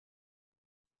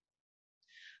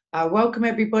Welcome,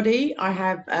 everybody. I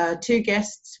have two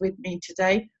guests with me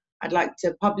today. I'd like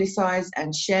to publicise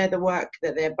and share the work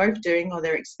that they're both doing or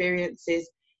their experiences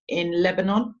in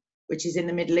Lebanon, which is in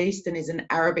the Middle East and is an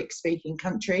Arabic-speaking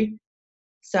country.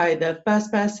 So the first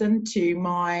person to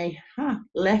my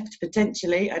left,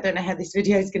 potentially, I don't know how this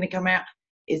video is going to come out,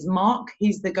 is Mark.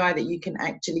 He's the guy that you can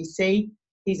actually see.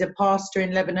 He's a pastor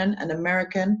in Lebanon, an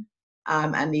American.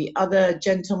 And the other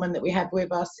gentleman that we have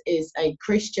with us is a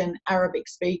Christian Arabic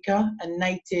speaker, a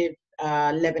native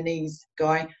Lebanese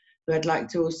guy who I'd like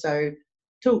to also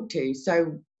talk to.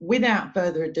 So without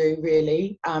further ado,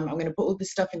 really, I'm going to put all this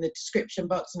stuff in the description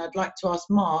box, and I'd like to ask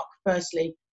Mark,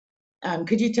 firstly,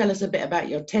 could you tell us a bit about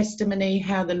your testimony,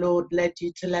 how the Lord led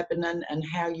you to Lebanon, and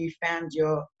how you found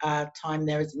your time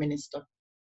there as a minister?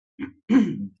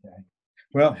 Okay.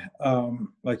 Well,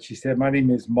 like she said, my name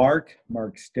is Mark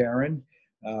Starin,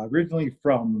 originally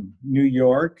from New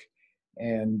York.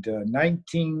 And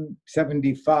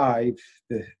 1975,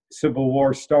 the Civil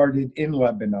War started in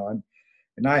Lebanon.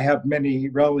 And I have many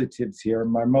relatives here.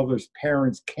 My mother's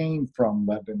parents came from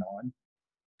Lebanon.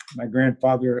 My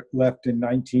grandfather left in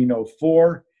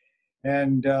 1904,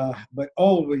 but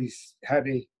always had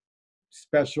a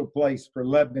special place for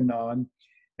Lebanon.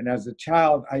 And as a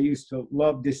child, I used to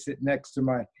love to sit next to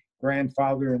my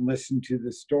grandfather and listen to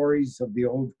the stories of the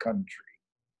old country.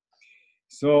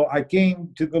 So I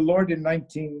came to the Lord in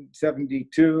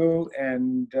 1972,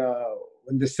 and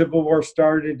when the Civil War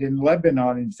started in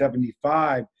Lebanon in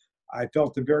 75, I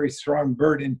felt a very strong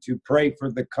burden to pray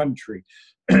for the country,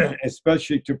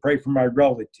 especially to pray for my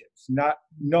relatives, not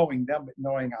knowing them, but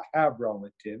knowing I have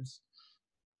relatives.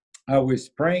 I was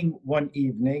praying one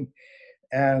evening,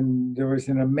 and there was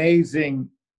an amazing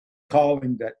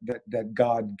calling that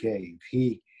God gave.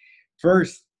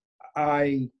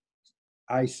 I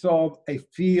saw a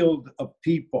field of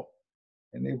people,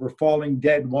 and they were falling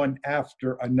dead one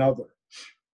after another.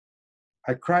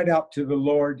 I cried out to the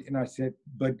Lord, and I said,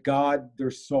 "But God,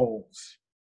 their souls."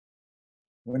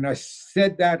 When I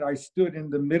said that, I stood in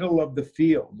the middle of the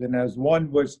field, and as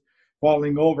one was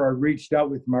falling over, I reached out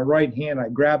with my right hand. I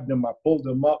grabbed him, I pulled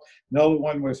him up. Another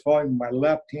one was falling with my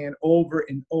left hand, over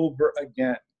and over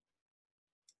again.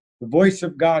 The voice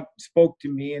of God spoke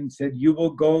to me and said, "You will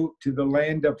go to the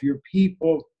land of your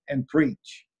people and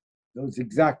preach." Those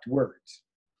exact words.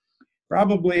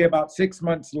 Probably about 6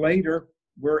 months later,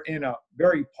 we're in a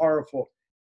very powerful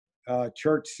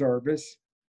church service.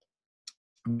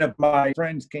 One of my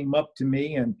friends came up to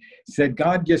me and said,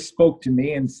 "God just spoke to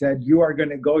me and said, you are going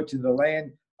to go to the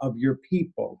land of your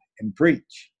people and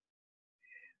preach."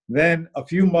 Then a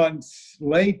few months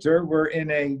later, we're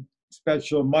in a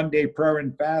special Monday prayer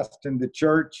and fast in the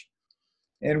church,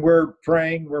 and we're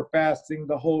praying, we're fasting,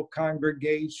 the whole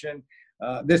congregation.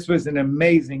 This was an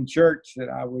amazing church that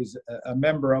I was a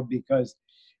member of, because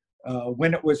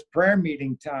when it was prayer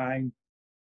meeting time,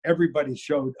 everybody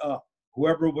showed up.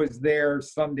 Whoever was there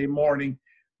Sunday morning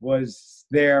was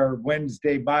there,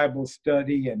 Wednesday Bible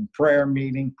study and prayer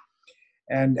meeting.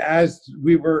 And as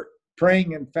we were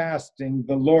praying and fasting,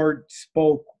 the Lord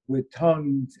spoke with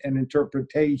tongues and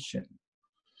interpretation.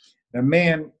 A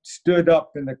man stood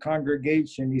up in the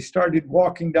congregation. He started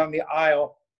walking down the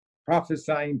aisle,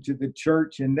 prophesying to the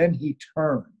church, and then he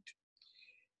turned.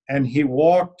 And he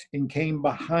walked and came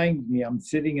behind me. I'm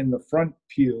sitting in the front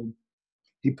pew.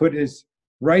 He put his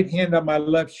right hand on my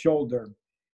left shoulder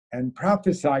and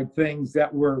prophesied things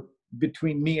that were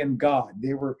between me and God.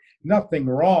 They were nothing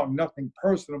wrong, nothing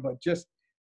personal, but just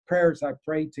prayers I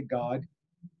prayed to God.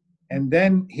 And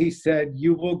then he said,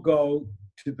 "You will go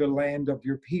to the land of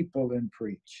your people and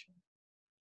preach."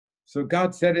 So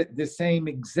God said it the same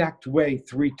exact way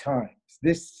 3 times.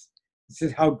 This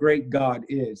is how great God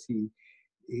is.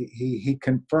 He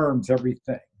confirms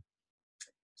everything.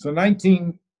 So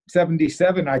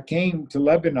 1977, I came to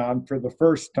Lebanon for the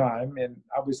first time, and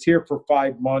I was here for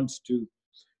 5 months to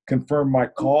confirm my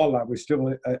call. I was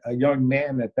still a young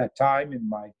man at that time, in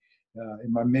my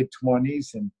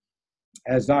mid-20s, and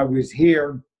as I was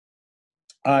here,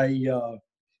 I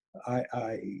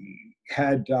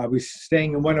was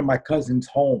staying in one of my cousin's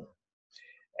home,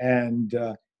 and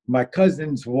my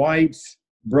cousin's wife's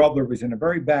brother was in a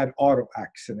very bad auto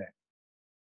accident,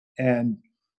 and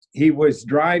he was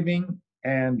driving,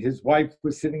 and his wife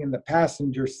was sitting in the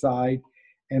passenger side,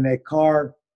 and a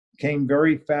car came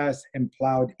very fast and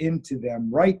plowed into them,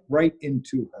 right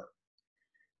into her.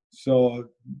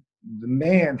 So the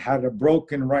man had a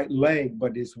broken right leg,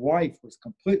 but his wife was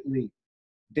completely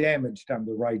damaged on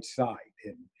the right side.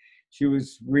 And she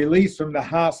was released from the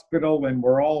hospital, and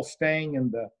we're all staying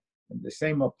in the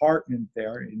same apartment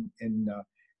there in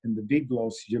the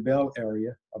Biglos Jebel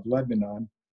area of Lebanon.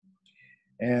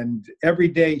 And every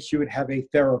day she would have a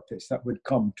therapist that would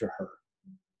come to her.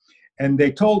 And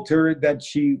they told her that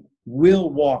she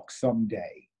will walk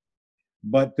someday,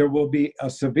 but there will be a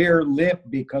severe limp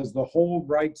because the whole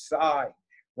right side,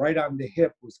 right on the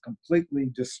hip, was completely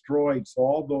destroyed. So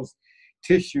all those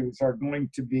tissues are going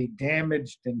to be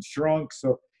damaged and shrunk.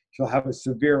 So she'll have a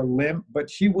severe limp,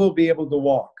 but she will be able to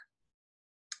walk.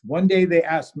 One day they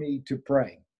asked me to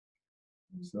pray.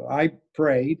 So I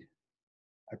prayed.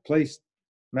 I placed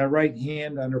my right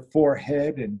hand on her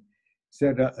forehead and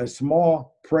said a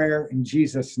small prayer in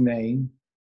Jesus' name.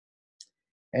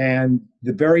 And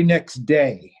the very next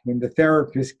day, when the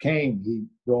therapist came, he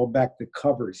rolled back the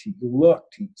covers. He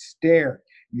looked, he stared,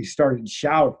 and he started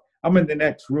shouting. I'm in the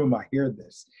next room, I hear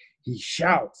this. He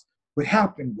shouts, "What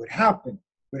happened? What happened?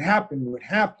 What happened? What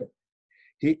happened?"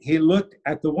 He looked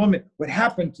at the woman. "What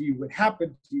happened to you? What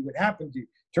happened to you? What happened to you?"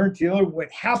 Turned to the other,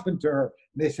 "What happened to her?"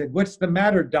 And they said, "What's the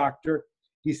matter, doctor?"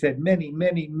 He said, many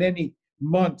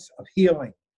months of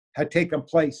healing had taken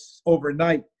place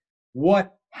overnight.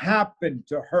 What happened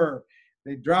to her?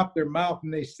 They dropped their mouth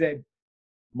and they said,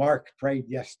 "Mark prayed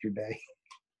yesterday."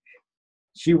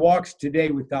 She walks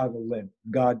today without a limp.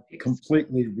 God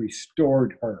completely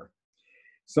restored her.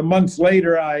 Some months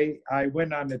later, I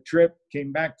went on a trip,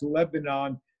 came back to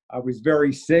Lebanon. I was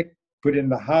very sick, put in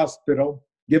the hospital,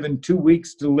 given 2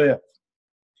 weeks to live.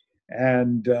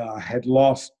 And had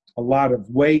lost a lot of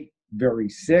weight, very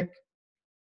sick.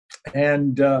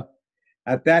 And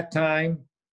at that time,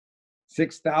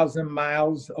 6,000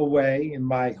 miles away in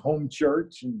my home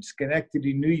church in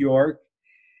Schenectady, New York,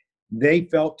 they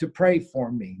felt to pray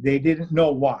for me. They didn't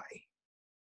know why.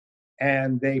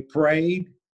 And they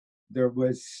prayed. There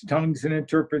was tongues and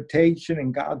interpretation,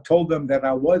 and God told them that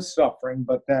I was suffering,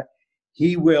 but that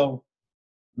He will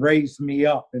raise me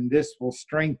up, and this will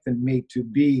strengthen me to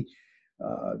be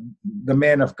the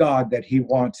man of God that He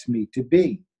wants me to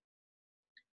be.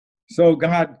 So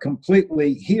God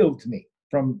completely healed me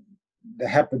from the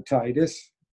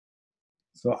hepatitis.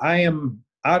 So I am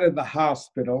out of the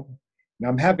hospital, and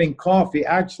I'm having coffee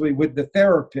actually with the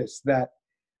therapist that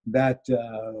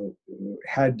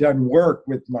had done work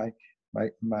with my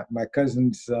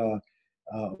cousin's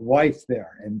wife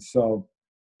there. And so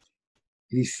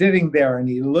he's sitting there and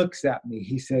he looks at me.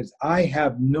 He says, "I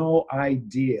have no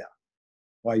idea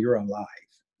why you're alive."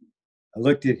 I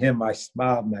looked at him, I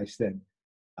smiled, and I said,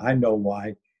 "I know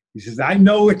why." He says, "I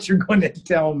know what you're going to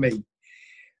tell me."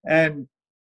 And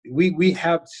we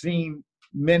have seen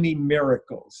many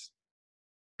miracles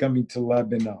coming to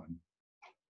Lebanon.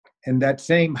 And that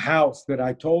same house that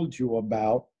I told you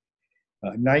about,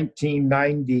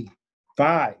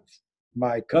 1995,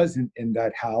 my cousin in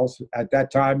that house, at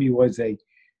that time he was a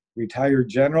retired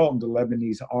general in the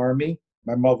Lebanese army,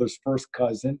 my mother's first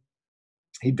cousin.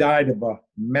 He died of a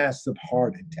massive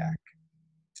heart attack.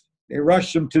 They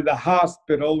rushed him to the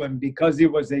hospital, and because he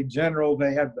was a general,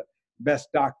 they had the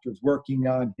best doctors working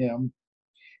on him.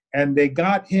 And they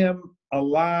got him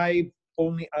alive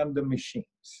only on the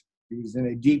machines. He was in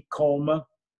a deep coma.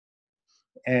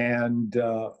 And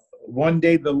one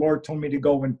day the Lord told me to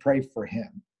go and pray for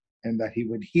him and that He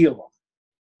would heal him.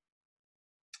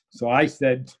 So I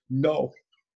said, no.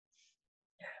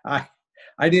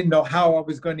 I didn't know how I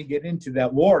was going to get into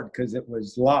that ward because it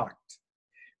was locked.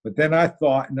 But then I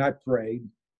thought and I prayed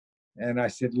and I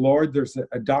said, "Lord, there's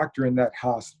a doctor in that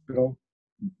hospital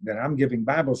that I'm giving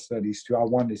Bible studies to. I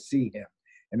want to see him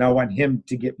and I want him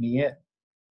to get me in."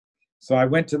 So I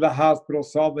went to the hospital,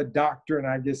 saw the doctor, and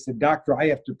I just said, "Doctor, I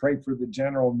have to pray for the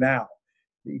general now."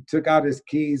 He took out his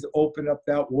keys, opened up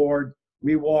that ward.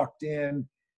 We walked in.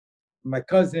 My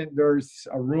cousin, there's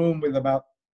a room with about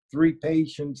 3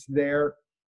 patients there,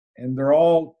 and they're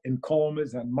all in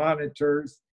comas on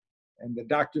monitors. And the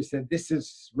doctor said, "This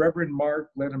is Reverend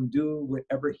Mark. Let him do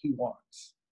whatever he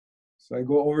wants." So I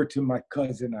go over to my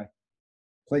cousin. I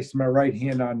placed my right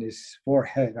hand on his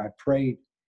forehead. I prayed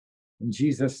in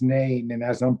Jesus' name. And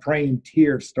as I'm praying,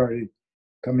 tears started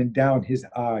coming down his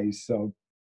eyes. So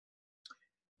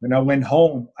when I went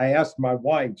home, I asked my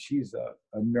wife, she's a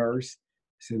nurse,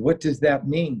 I said, "What does that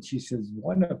mean?" She says,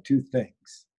 "One of 2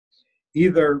 things.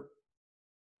 Either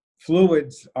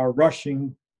fluids are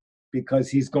rushing because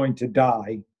he's going to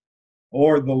die,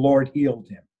 or the Lord healed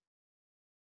him."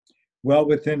 Well,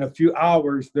 within a few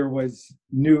hours, there was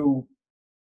new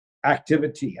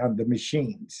activity on the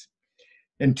machines.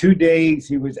 In 2 days,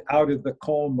 he was out of the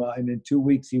coma, and in 2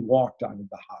 weeks, he walked out of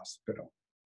the hospital.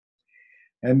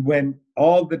 And when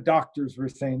all the doctors were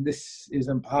saying, "This is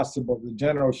impossible, the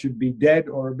general should be dead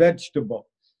or a vegetable,"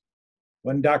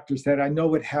 one doctor said, "I know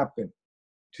what happened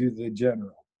to the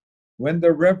general. When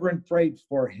the Reverend prayed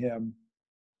for him,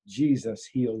 Jesus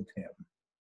healed him.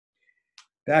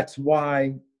 That's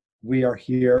why we are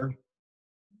here,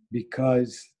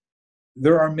 because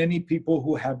there are many people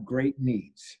who have great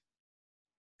needs.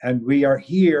 And we are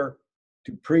here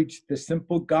to preach the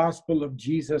simple gospel of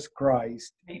Jesus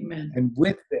Christ. Amen. And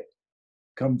with it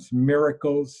comes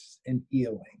miracles and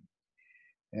healing.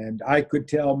 And I could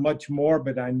tell much more,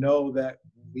 but I know that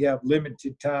we have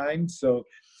limited time. So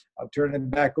I'll turn it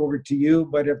back over to you.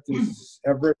 But if there's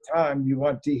ever a time you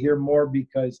want to hear more,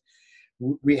 because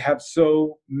we have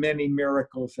so many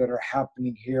miracles that are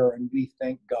happening here, and we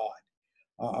thank God.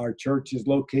 Our church is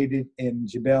located in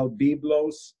Jebel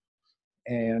Biblos,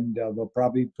 and we'll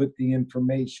probably put the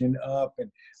information up.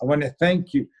 And I want to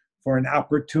thank you for an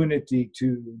opportunity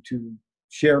to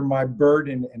share my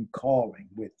burden and calling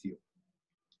with you.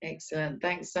 Excellent.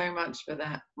 Thanks so much for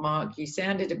that, Mark. You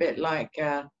sounded a bit like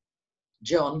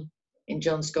John in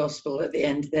John's Gospel at the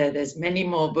end there. There's many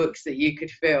more books that you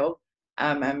could fill,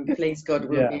 and please God,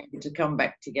 we'll be able to come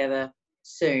back together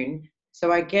soon.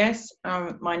 So I guess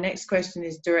my next question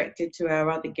is directed to our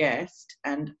other guest.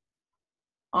 And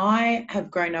I have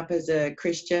grown up as a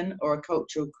Christian or a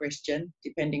cultural Christian,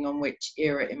 depending on which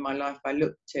era in my life I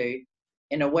look to,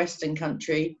 in a Western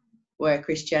country where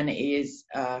Christianity is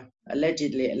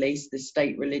allegedly, at least, the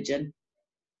state religion,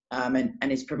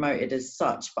 and is promoted as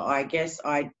such. But I guess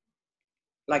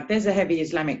there's a heavy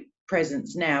Islamic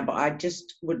presence now, but I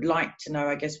just would like to know,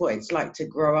 I guess, what it's like to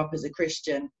grow up as a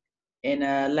Christian in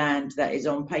a land that is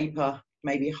on paper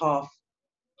maybe half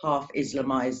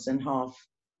Islamized and half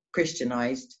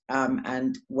Christianized,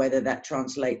 and whether that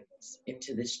translates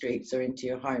into the streets or into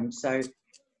your home. So,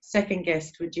 second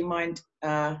guest, would you mind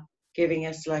giving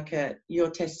us your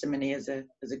testimony as a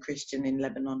Christian in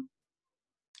Lebanon?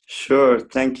 Sure.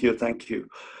 Thank you. Thank you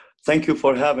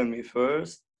for having me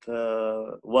first.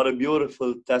 What a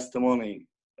beautiful testimony,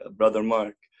 Brother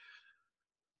Mark.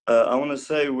 I want to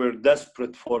say we're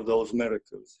desperate for those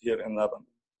miracles here in Lebanon,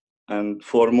 and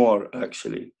for more,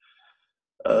 actually.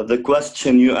 The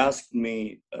question you asked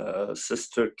me,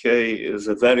 Sister Kay, is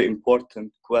a very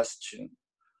important question.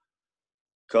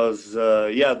 Because,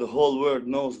 the whole world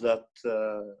knows that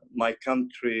my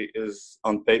country is,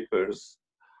 on papers,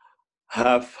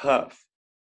 half-half,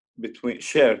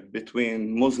 shared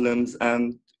between Muslims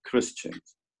and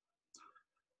Christians.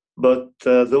 But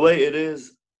the way it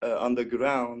is on the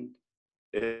ground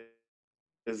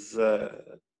is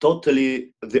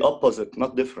totally the opposite,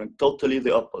 not different, totally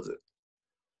the opposite.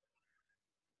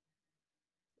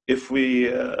 If we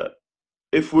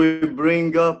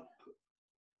bring up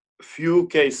few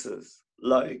cases,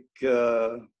 like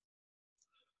the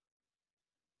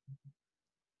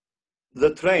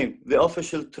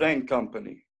official train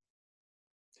company.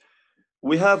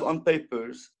 We have on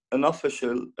papers an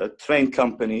official train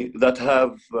company that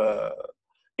have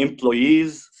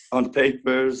employees on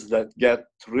papers that get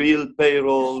real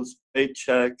payrolls,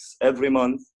 paychecks every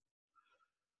month.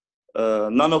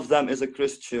 None of them is a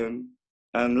Christian.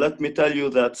 And let me tell you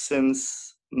that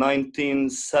since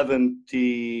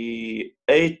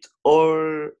 1978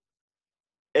 or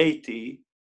 80,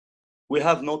 we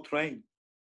have no train.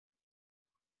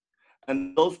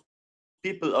 And those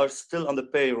people are still on the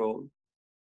payroll,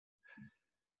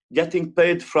 getting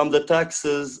paid from the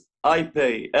taxes I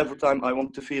pay every time I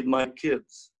want to feed my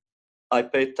kids. I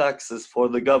pay taxes for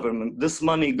the government. This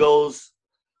money goes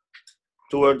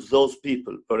towards those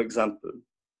people, for example.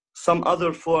 Some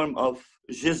other form of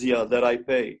Jizya that I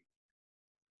pay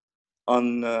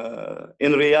in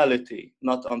reality,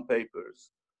 not on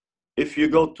papers. If you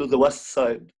go to the west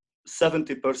side,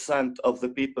 70% of the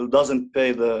people doesn't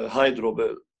pay the hydro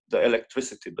bill, the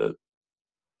electricity bill.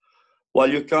 While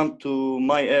you come to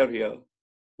my area,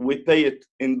 we pay it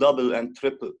in double and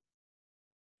triple.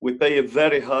 We pay a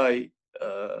very high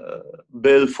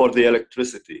bill for the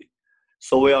electricity.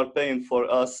 So we are paying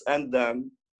for us and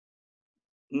them,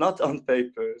 not on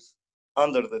papers,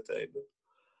 under the table.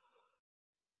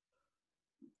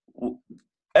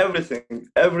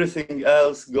 Everything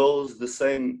else goes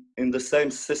in the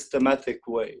same systematic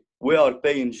way. We are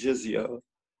paying jizya.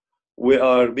 We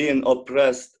are being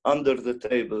oppressed under the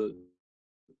table.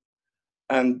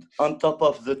 And on top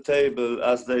of the table,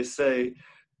 as they say,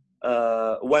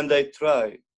 when they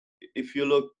try, if you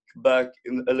look back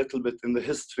a little bit in the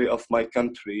history of my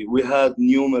country, we had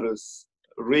numerous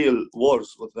real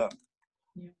wars with them.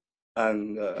 Yeah.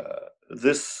 And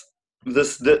this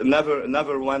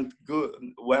never went good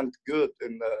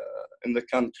in the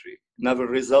country. Never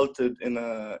resulted in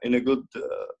a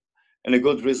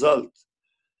good result.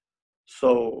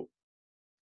 So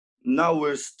now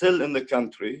we're still in the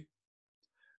country.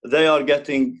 They are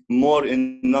getting more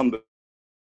in numbers.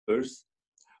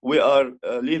 we are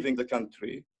leaving the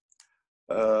country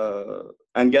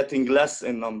and getting less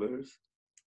in numbers.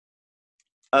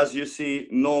 As you see,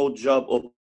 no job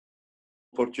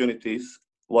opportunities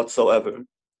whatsoever.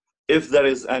 If there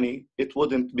is any, it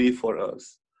wouldn't be for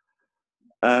us.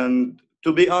 And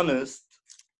to be honest,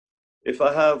 if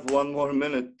I have one more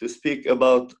minute to speak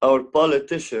about our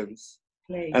politicians,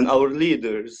 Please. And our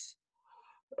leaders,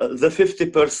 the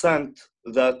 50%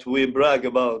 that we brag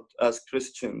about as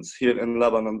Christians here in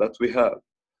Lebanon that we have,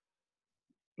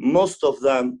 most of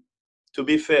them, to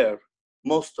be fair,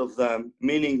 most of them,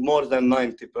 meaning more than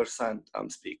 90%, I'm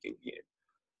speaking here,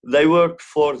 they work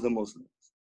for the Muslims.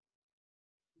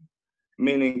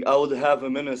 Meaning I would have a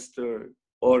minister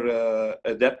or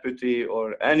a deputy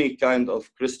or any kind of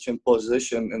Christian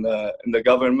position in the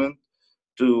government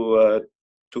to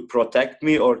protect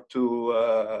me or to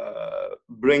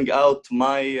bring out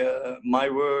my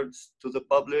words to the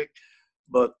public,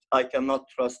 but I cannot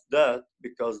trust that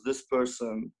because this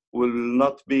person will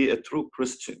not be a true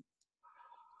Christian.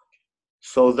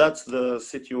 So that's the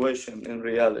situation in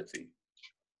reality.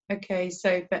 Okay,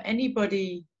 so for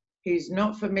anybody who's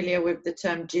not familiar with the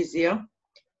term jizya,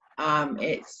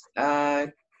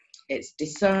 it's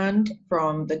discerned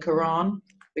from the Quran,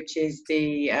 which is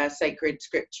the sacred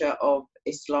scripture of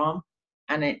Islam,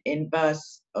 and in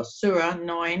verse or Surah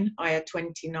 9, ayah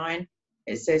 29,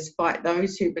 it says, "Fight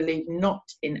those who believe not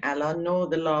in Allah, nor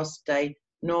the last day,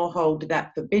 nor hold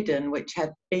that forbidden which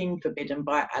hath been forbidden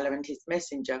by Allah and His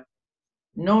Messenger,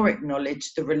 nor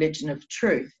acknowledge the religion of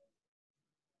truth,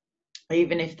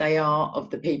 even if they are of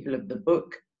the people of the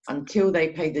book, until they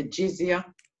pay the jizya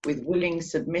with willing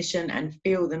submission and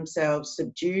feel themselves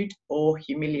subdued or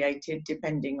humiliated,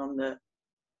 depending on the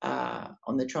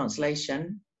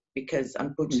translation, because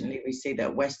unfortunately we see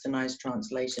that westernized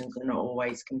translations are not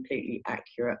always completely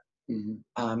accurate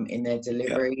in their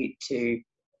delivery to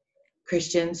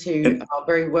Christians who are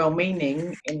very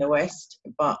well-meaning in the West,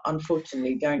 but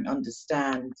unfortunately don't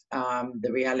understand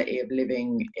the reality of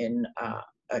living in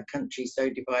a country so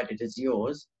divided as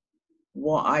yours.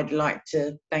 What I'd like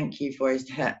to thank you for is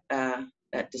that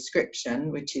description,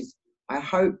 which is, I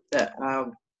hope that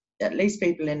at least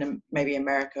people in maybe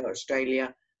America,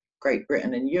 Australia, Great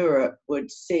Britain and Europe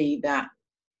would see that,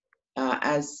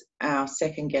 as our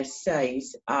second guest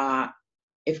says,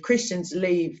 if Christians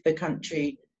leave the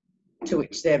country to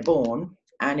which they're born,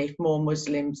 and if more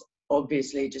Muslims,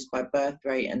 obviously just by birth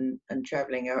rate and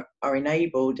traveling, are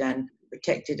enabled and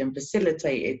protected and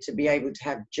facilitated to be able to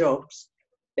have jobs,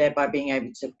 thereby being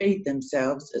able to feed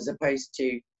themselves as opposed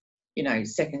to,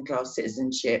 second-class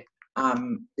citizenship,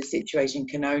 the situation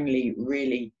can only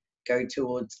really go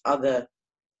towards other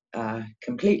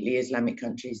completely Islamic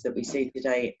countries that we see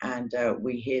today, and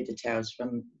we hear the tales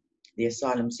from the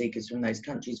asylum seekers from those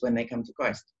countries when they come to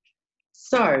Christ.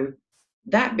 So,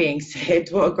 that being said,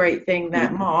 what a great thing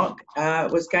that Mark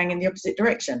was going in the opposite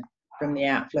direction from the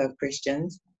outflow of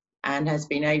Christians, and has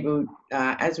been able,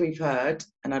 as we've heard,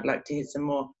 and I'd like to hear some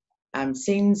more,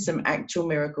 seen some actual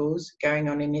miracles going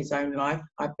on in his own life.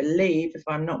 I believe, if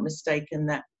I'm not mistaken,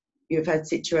 that you've had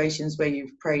situations where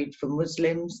you've prayed for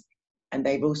Muslims and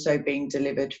they've also been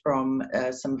delivered from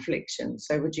some afflictions.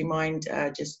 So would you mind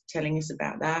just telling us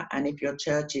about that, and if your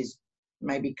church is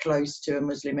maybe close to a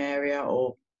Muslim area,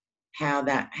 or how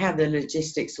the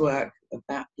logistics work of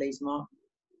that, please, Mark?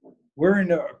 We're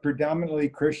in a predominantly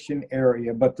Christian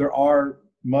area, but there are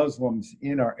Muslims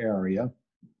in our area.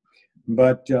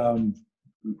 But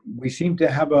we seem to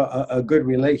have a good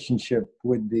relationship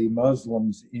with the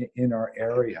Muslims in our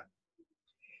area.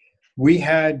 We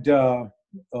had, let's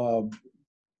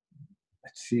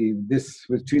see, this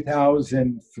was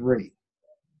 2003.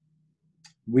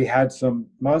 We had some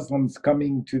Muslims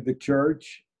coming to the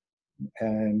church,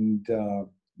 and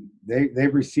they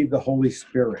received the Holy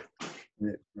Spirit.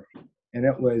 And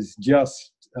it was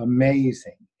just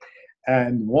amazing.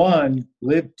 And one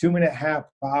lived 2.5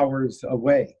 hours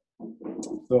away.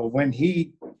 So when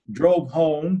he drove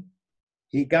home,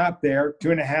 he got there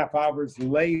 2.5 hours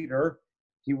later.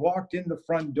 He walked in the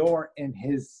front door, and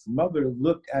his mother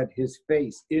looked at his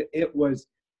face. It was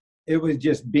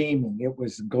just beaming. It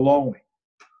was glowing.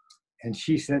 And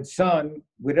she said, "Son,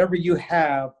 whatever you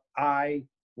have, I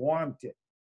want it."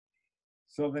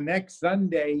 So the next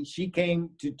Sunday, she came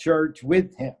to church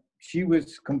with him. She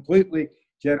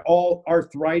had all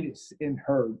arthritis in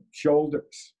her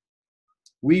shoulders.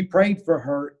 We prayed for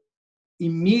her.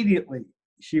 Immediately,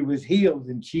 she was healed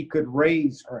and she could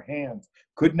raise her hands.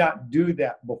 Could not do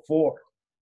that before.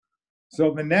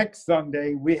 So the next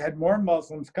Sunday, we had more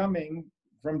Muslims coming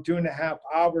from 2.5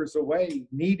 hours away,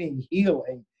 needing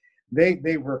healing.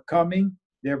 They were coming.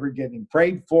 They were getting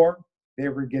prayed for. They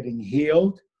were getting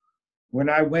healed. When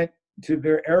I went to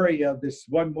their area, this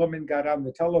one woman got on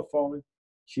the telephone.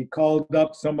 She called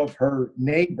up some of her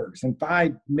neighbors. In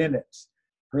 5 minutes,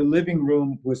 her living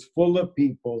room was full of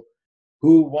people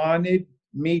who wanted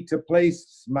me to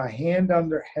place my hand on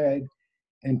their head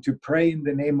and to pray in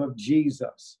the name of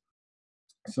Jesus.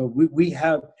 So we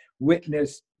have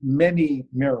witnessed many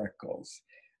miracles,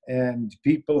 and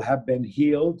people have been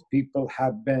healed, people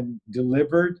have been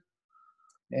delivered,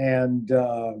 and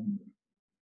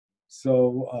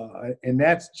and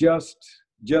that's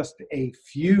just a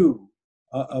few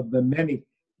of the many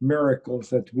miracles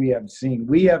that we have seen.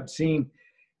 We have seen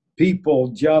people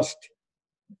just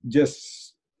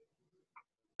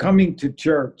coming to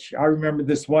church. I remember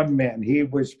this one man. He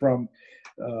was from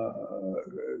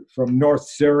North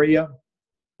Syria.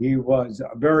 He was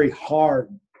a very hard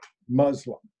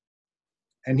Muslim.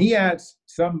 And he asked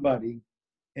somebody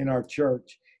in our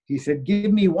church, he said,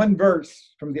 give me one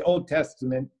verse from the Old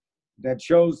Testament that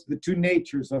shows the two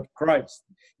natures of Christ.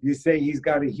 You say he's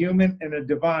got a human and a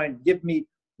divine. Give me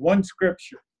one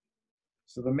scripture.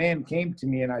 So the man came to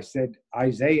me and I said,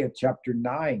 Isaiah chapter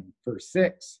 9, verse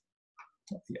 6.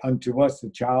 Unto us a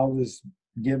child is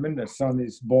given, a son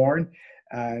is born,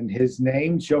 and his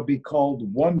name shall be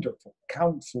called Wonderful,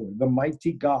 Counselor, the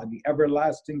Mighty God, the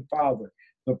Everlasting Father,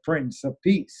 the Prince of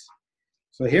Peace.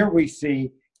 So here we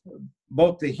see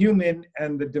both the human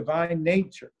and the divine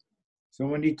nature. So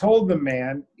when he told the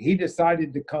man, he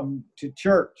decided to come to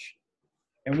church.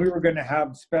 And we were going to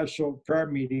have a special prayer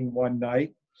meeting one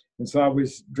night. And so I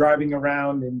was driving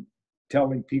around and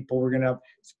telling people we're going to have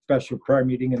a special prayer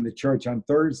meeting in the church on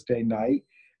Thursday night.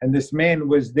 And this man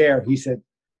was there. He said,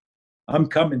 I'm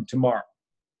coming tomorrow.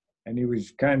 And he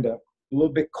was kind of a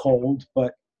little bit cold,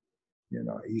 but,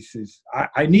 he says,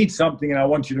 I need something and I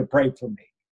want you to pray for me.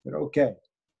 I said, okay.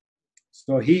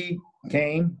 So he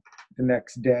came the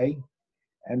next day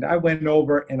and I went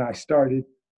over and I started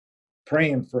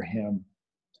praying for him.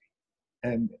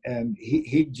 And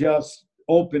he just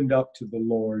opened up to the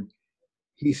Lord.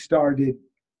 He started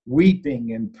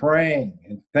weeping and praying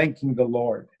and thanking the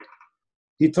Lord.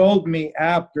 He told me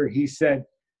after, he said,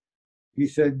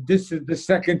 this is the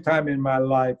second time in my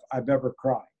life I've ever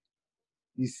cried.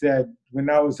 He said, when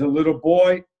I was a little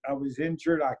boy, I was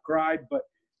injured, I cried, but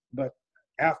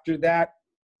after that,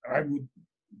 I would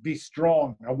be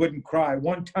strong. I wouldn't cry.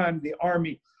 One time the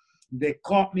army, they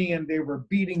caught me and they were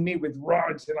beating me with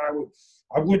rods, and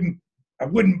I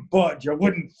wouldn't budge. I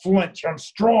wouldn't flinch. I'm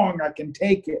strong. I can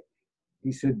take it.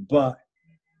 He said, but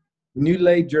when you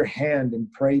laid your hand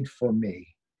and prayed for me,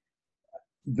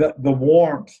 the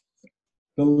warmth,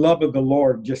 the love of the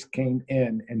Lord just came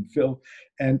in and filled.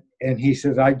 And he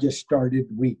says, I just started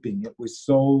weeping. It was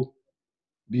so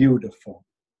beautiful.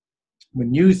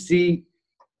 When you see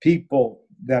people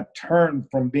that turn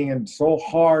from being so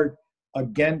hard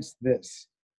against this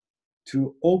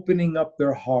to opening up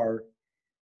their heart,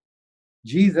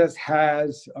 Jesus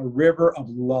has a river of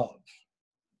love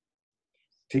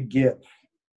to give,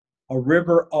 a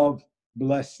river of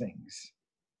blessings.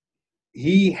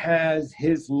 He has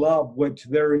his love, which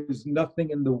there is nothing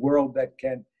in the world that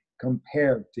can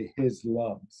compare to his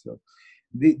love. So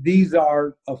these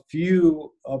are a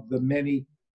few of the many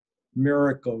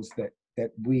miracles that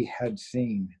we had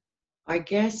seen. I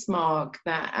guess, Mark,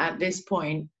 that at this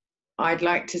point, I'd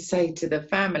like to say to the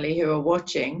family who are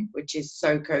watching, which is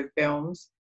SOCO Films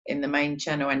in the main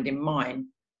channel and in mine,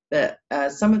 that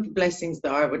some of the blessings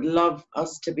that I would love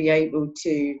us to be able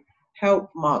to help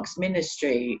Mark's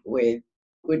ministry with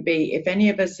would be if any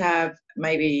of us have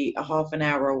maybe a half an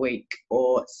hour a week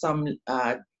or some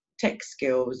tech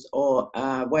skills or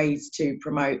ways to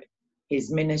promote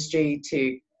his ministry,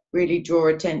 to really draw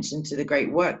attention to the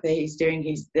great work that he's doing.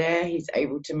 He's there, he's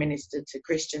able to minister to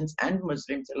Christians and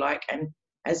Muslims alike. And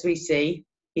as we see,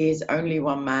 he is only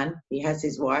one man. He has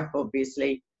his wife,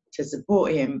 obviously, to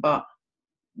support him. But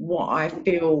what I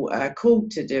feel called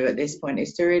to do at this point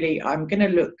is to really, I'm going to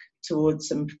look towards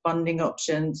some funding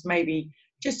options, maybe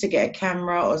just to get a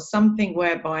camera or something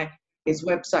whereby his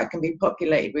website can be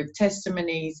populated with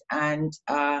testimonies and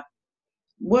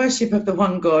worship of the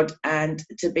one God, and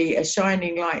to be a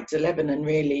shining light to Lebanon,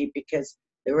 really, because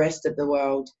the rest of the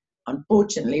world,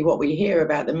 unfortunately, what we hear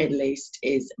about the Middle East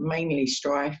is mainly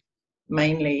strife,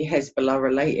 mainly Hezbollah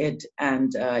related,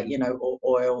 and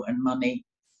oil and money,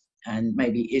 and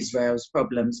maybe Israel's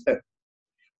problems. But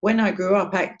when I grew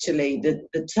up, actually,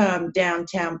 the term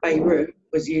downtown Beirut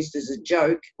was used as a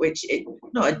joke,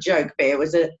 not a joke, but it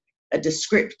was a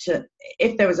descriptor.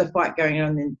 If there was a fight going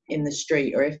on in the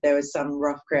street, or if there was some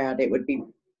rough crowd, it would be,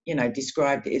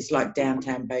 described as like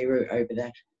downtown Beirut over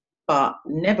there. but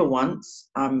never once,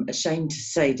 I'm ashamed to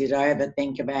say, did I ever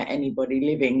think about anybody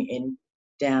living in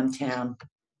downtown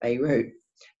Beirut.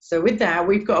 So with that,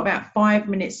 we've got about 5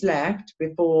 minutes left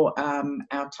before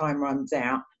our time runs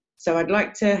out. So I'd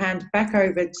like to hand back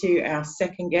over to our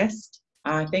second guest.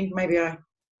 I think maybe I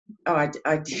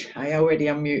already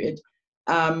unmuted.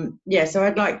 Yeah, so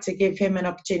I'd like to give him an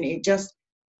opportunity. Just,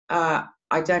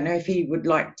 I don't know if he would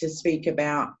like to speak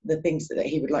about the things that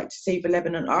he would like to see for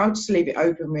Lebanon. I'll just leave it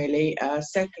open, really.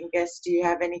 Second guest, do you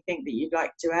have anything that you'd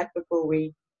like to add before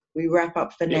we wrap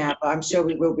up for now? But I'm sure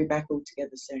we will be back all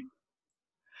together soon.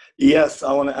 Yes,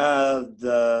 I want to add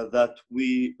that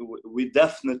we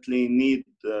definitely need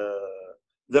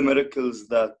the miracles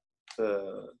that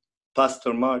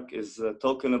Pastor Mark is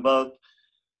talking about,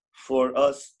 for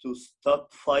us to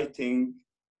stop fighting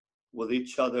with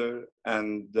each other,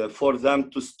 and for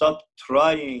them to stop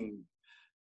trying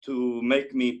to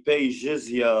make me pay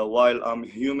Jizya while I'm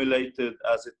humiliated,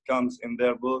 as it comes in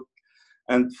their book,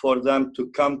 and for them to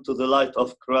come to the light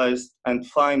of Christ and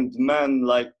find men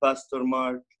like Pastor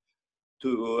Mark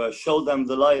to show them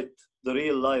the light, the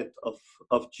real light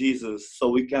of Jesus, so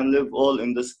we can live all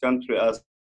in this country as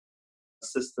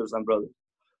sisters and brothers.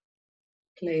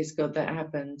 Please God, that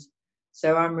happens.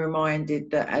 So I'm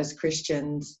reminded that as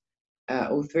Christians,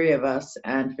 all three of us,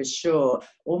 and for sure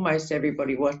almost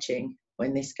everybody watching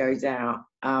when this goes out,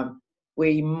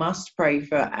 we must pray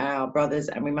for our brothers,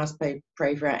 and we must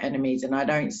pray for our enemies. And I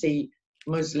don't see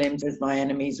Muslims as my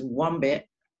enemies one bit.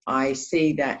 I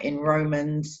see that in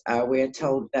Romans, we are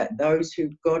told that those who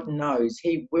God knows,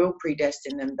 he will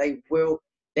predestine them.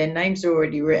 Their names are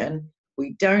already written.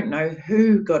 We don't know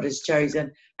who God has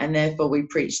chosen, and therefore we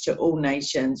preach to all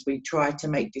nations. We try to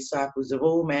make disciples of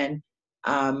all men,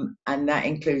 and that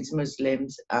includes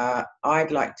Muslims.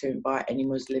 I'd like to invite any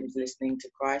Muslims listening to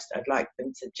Christ, I'd like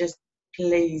them to just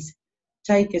please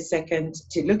take a second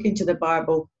to look into the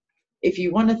Bible. If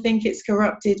you want to think it's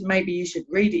corrupted, maybe you should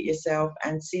read it yourself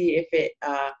and see if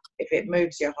it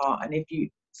moves your heart. And if you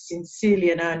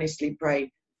sincerely and earnestly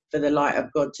pray for the light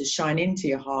of God to shine into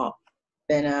your heart,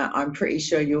 then I'm pretty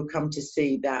sure you'll come to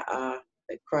see that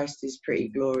Christ is pretty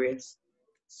glorious.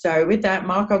 So with that,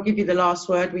 Mark, I'll give you the last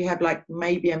word. We have like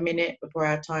maybe a minute before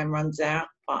our time runs out.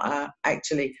 But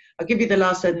actually, I'll give you the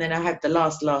last word, and then I have the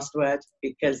last word,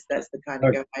 because that's the kind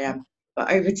of girl I am.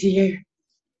 But over to you.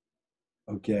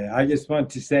 Okay, I just want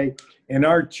to say, in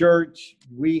our church,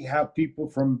 we have people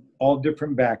from all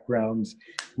different backgrounds.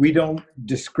 We don't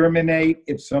discriminate.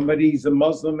 If somebody's a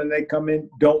Muslim and they come in,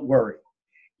 don't worry.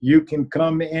 You can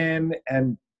come in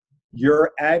and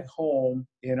you're at home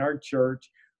in our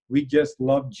church. We just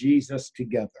love Jesus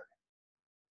together.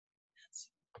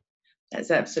 That's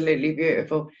absolutely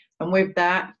beautiful. And with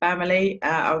that, family,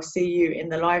 I'll see you in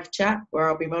the live chat where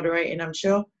I'll be moderating, I'm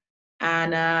sure.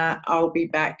 And I'll be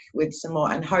back with some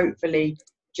more. And hopefully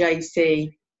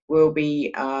JC will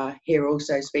be here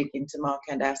also speaking to Mark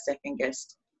and our second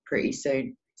guest pretty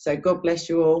soon. So God bless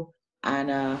you all.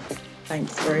 And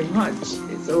thanks very much.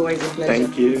 It's always a pleasure.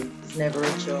 Thank you. It's never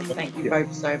a chore. Thank you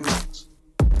both so much.